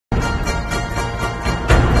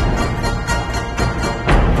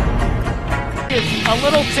is a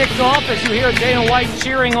little ticked off as you hear Dana White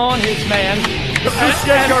cheering on his man. The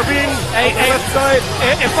Fishcake are being on the left side.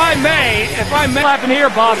 If I may happen here,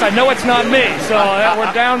 boss, I know it's not me, so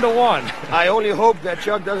we're down to one. I only hope that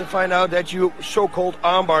Chuck doesn't find out that you so-called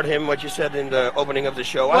armbarred him, what you said in the opening of the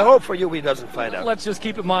show. Well, I hope for you he doesn't find out. Let's just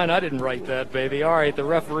keep in mind, I didn't write that, baby. All right, the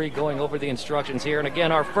referee going over the instructions here. And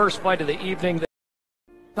again, our first fight of the evening.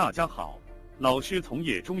 大家好，老师从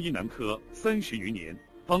业中医男科30余年，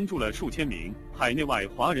帮助了数千名海内外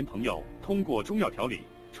华人朋友通过中药调理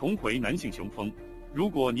重回男性雄风。如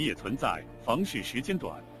果你也存在房事时间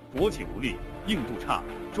短、勃起无力、硬度差、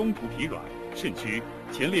中途疲软、肾虚、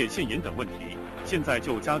前列腺炎等问题，现在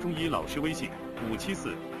就加中医老师微信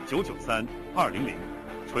574-993-200，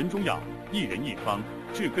纯中药，一人一方，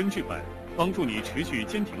治根治本，帮助你持续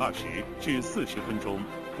坚挺20至40分钟，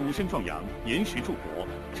补肾壮阳，延时助勃，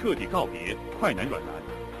彻底告别快男软男。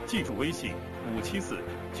记住微信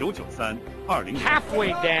574-993-200。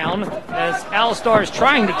 Halfway down as Alistar is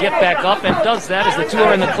trying to get back up and does that as the two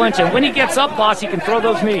are in the clinch. And when he gets up, boss, he can throw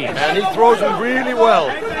those knees. And he throws them really well.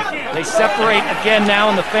 They separate again now,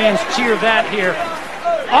 and the fans cheer that here.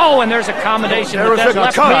 Oh, and there's a combination with that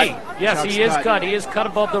left knee. Yes, he is cut. He is cut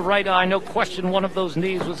above the right eye. No question one of those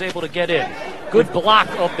knees was able to get in. Good block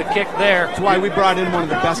of the kick there. That's why we brought in one of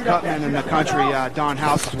the best cutmen in the country. Don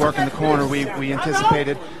House is working the corner. We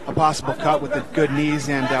anticipated a possible cut with the good knees,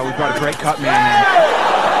 and we brought a great cutman in.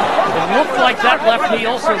 It looked like that left knee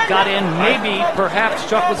also got in. Maybe, perhaps,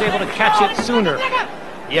 Chuck was able to catch it sooner.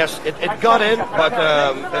 Yes, it got in, but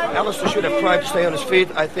Alistair should have tried to stay on his feet.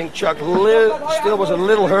 I think Chuck still was a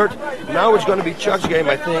little hurt. Now it's going to be Chuck's game,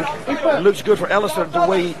 I think. It looks good for Alistair the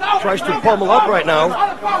way he tries to pummel up right now.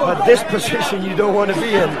 But this position you don't want to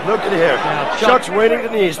be in. Look at here. Now, Chuck's winning the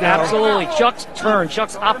knees now. Absolutely. Chuck's turn,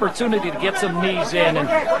 Chuck's opportunity to get some knees in. And,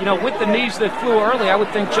 you know, with the knees that flew early, I would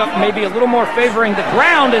think Chuck may be a little more favoring the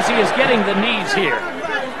ground as he is getting the knees here.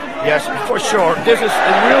 Yes, for sure. This is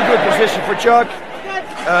a real good position for Chuck.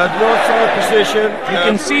 North side position. You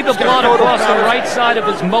can see the blood across the right side of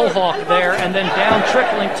his mohawk there, and then down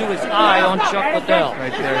trickling to his eye on Chuck Liddell.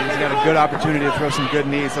 Right there, he's got a good opportunity to throw some good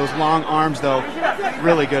knees. Those long arms, though,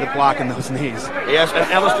 really good at blocking those knees. Yes, and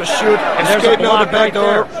Alistair should escape out the back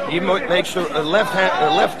door. He makes a left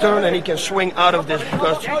turn, and he can swing out of this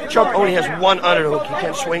because Chuck only has one underhook. He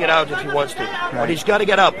can swing it out if he wants to. Right. But he's got to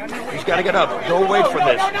get up. He's got to get up. Don't wait for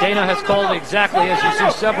this. Dana has called exactly as you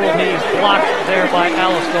see several knees blocked there by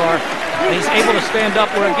Alistar. And he's able to stand up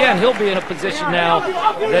where, again, he'll be in a position now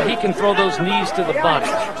that he can throw those knees to the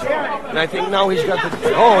body. And I think now he's got the...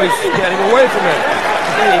 Oh, he's getting away from it.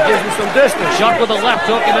 Okay, he gives him some distance. Chuck with a left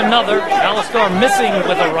hook and another. Alistar missing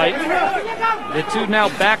with a right. The two now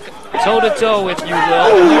back toe-to-toe, if you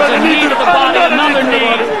will. There's a knee to the body, another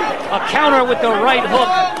knee. A counter with the right hook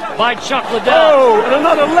by Chuck Liddell. Oh, and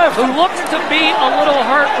another left. Who looks to be a little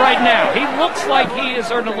hurt right now. He looks like he is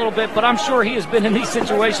hurting a little bit, but I'm sure he has been in these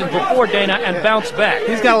situations before, Dana, and bounced back.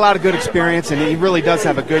 He's got a lot of good experience, and he really does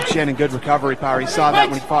have a good chin and good recovery power. He saw that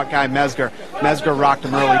when he fought Guy Mesger. Mesger rocked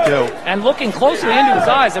him early, too. And looking closely into his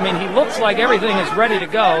eyes, I mean, he looks like everything is ready to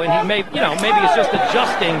go, and he may, you know, maybe it's just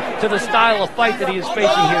adjusting to the style of fight that he is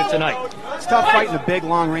facing here tonight. It's tough fighting a big,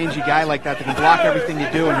 long-rangey guy like that can block everything you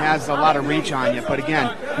do and has a lot of reach on you. But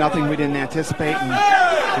again, nothing we didn't anticipate, and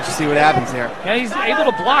we'll just see what happens here. Yeah, he's able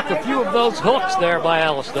to block a few of those hooks there by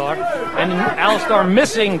Alistar. And Alistar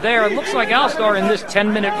missing there. It looks like Alistar in this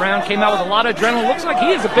 10-minute round came out with a lot of adrenaline. Looks like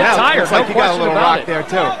he is a bit tired. Looks like he got a little rock there,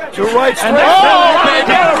 too. Two rights, and two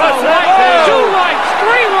rights,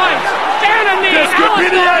 three rights, and a knee. Alistar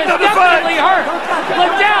is definitely hurt.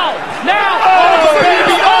 Liddell now.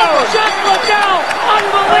 Chuck Liddell,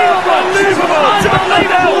 unbelievable.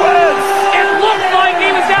 It looked like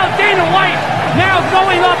he was out. Dana White now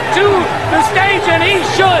going up to the stage, and he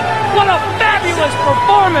should. What a fabulous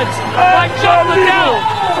performance by Chuck Liddell.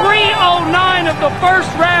 3:09 of the first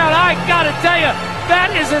round. I gotta tell you,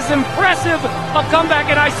 that is as impressive a comeback.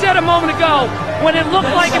 And I said a moment ago, when it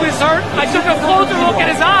looked like he was hurt, I took a closer look at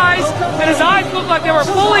his eyes, and his eyes looked like they were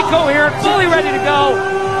fully coherent, fully ready to go.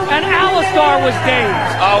 And Alistar was dazed.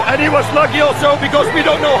 Oh, and he was lucky also because we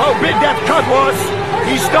don't know how big that cut was.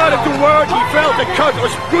 He started to work, he felt the cut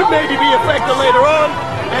could maybe be effective later on.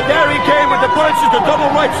 And there he came with the punches, the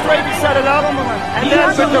double right straight, he set it up. And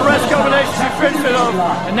then with the rest combination, he finished it off.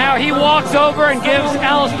 And now he walks over and gives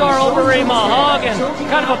Alistar Overeem a hug and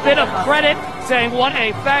kind of a bit of credit, saying what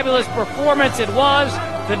a fabulous performance it was.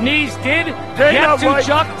 The knees did get to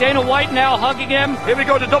Chuck. Dana White now hugging him. Here we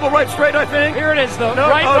go, the double right straight, I think. Here it is, though.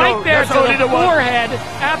 Right there to the forehead.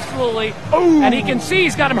 Absolutely. Ooh. And he can see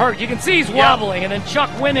he's got him hurt. You can see he's wobbling, and then Chuck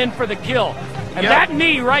went in for the kill. And that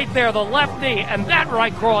knee right there, the left knee, and that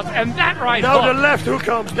right cross, and that right now hook. the left who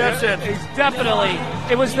comes, that's it. Definitely.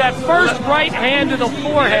 It was that first right hand to the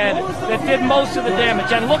forehead that did most of the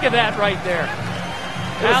damage. And look at that right there.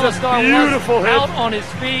 Alistar was out on his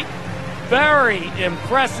feet. Very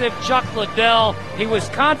impressive, Chuck Liddell. He was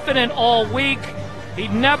confident all week. He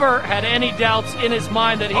never had any doubts in his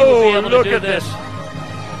mind that he would be able to do this.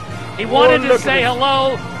 He wanted to say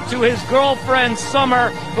hello to his girlfriend, Summer,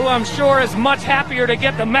 who I'm sure is much happier to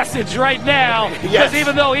get the message right now. Because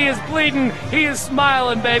even though he is bleeding, he is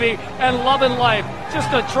smiling, baby, and loving life.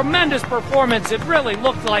 Just a tremendous performance. It really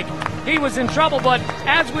looked like he was in trouble, but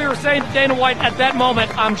as we were saying to Dana White at that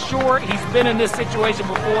moment, I'm sure he's been in this situation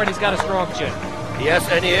before and he's got a strong chin. Yes,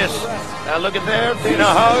 and he is. Look at there, Dana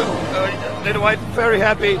Howe, Dana White very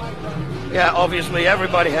happy. Yeah, obviously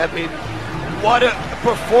everybody happy. What a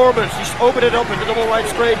performance. He's opened it up in the double right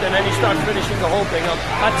straight and then he starts finishing the whole thing up.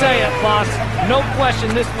 I tell you, boss, no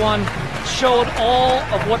question this one showed all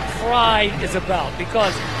of what pride is about,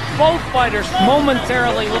 because both fighters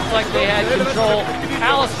momentarily looked like they had control.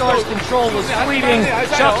 Alistar's control was fleeting,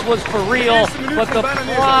 Chuck's was for real, but the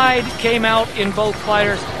pride came out in both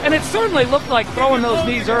fighters, and it certainly looked like throwing those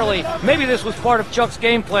knees early. Maybe this was part of Chuck's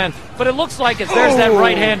game plan, but it looks like there's that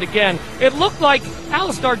right hand again. It looked like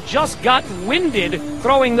Alistar just got winded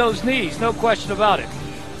throwing those knees, no question about it.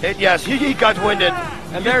 Yes, he got winded.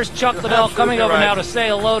 And there's Chuck Liddell coming over now to say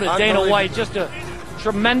hello to Dana White. Just a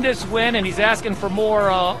tremendous win, and he's asking for more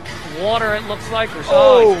water, it looks like, or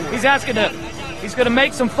so. He's asking he's going to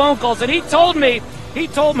make some phone calls, and he told me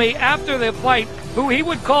after the fight who he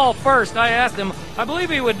would call first. I asked him. I believe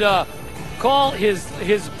he would call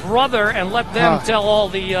his brother and let them tell all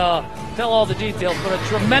the details. But a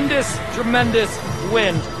tremendous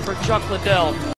win for Chuck Liddell.